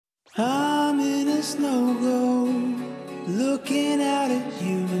I'm in a snow globe, looking out at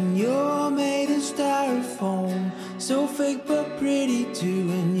you, and you're made of styrofoam, so fake but pretty too.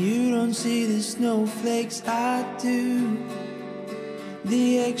 And you don't see the snowflakes, I do.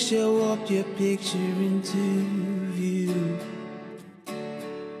 The eggshell warped your picture into view.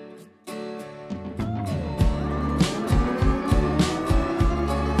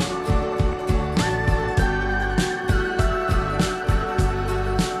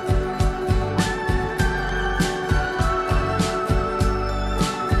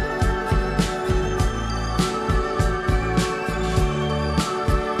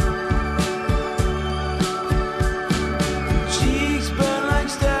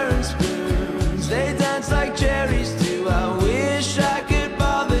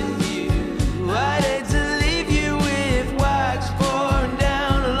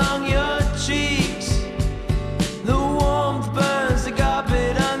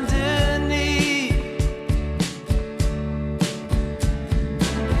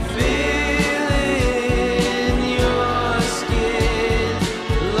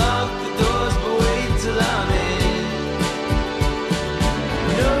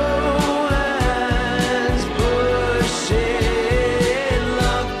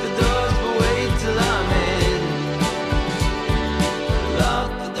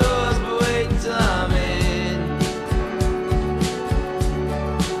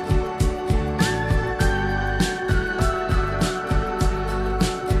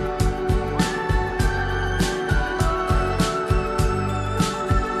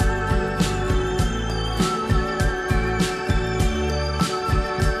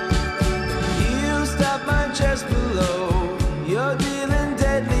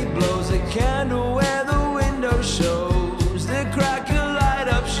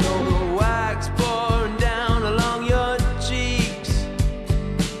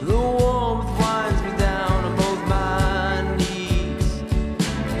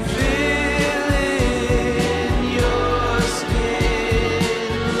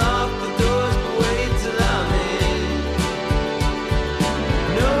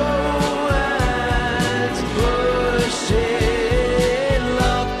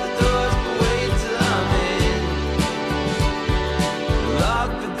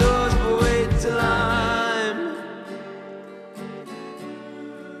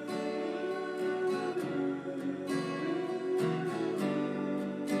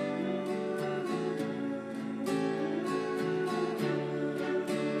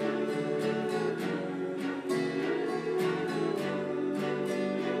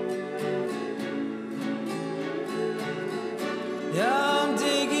 I'm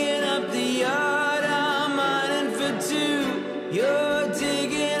digging up the yard, I'm mining for two. You're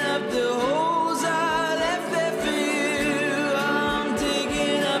digging up the holes I left there for you. I'm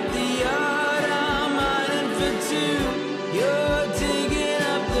digging up the yard, I'm mining for two. You're digging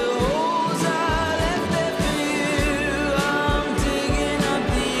up the holes I left there for you. I'm digging up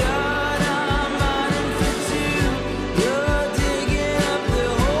the yard, I'm mining for two. You're digging up the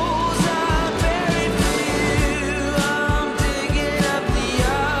holes I buried for you. I'm digging up the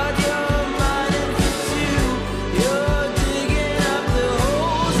yard, you're mining for two. You're digging up the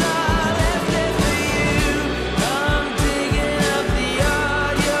holes I left there for you. I'm digging up the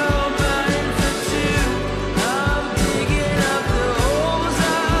yard, you're mining for two. I'm digging up the holes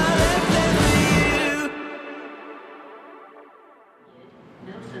I left there for you.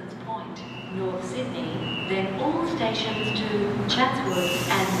 Nelson's Point, North Sydney, then all stations to Chatswood,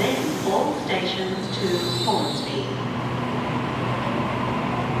 and then all stations to Hornsby.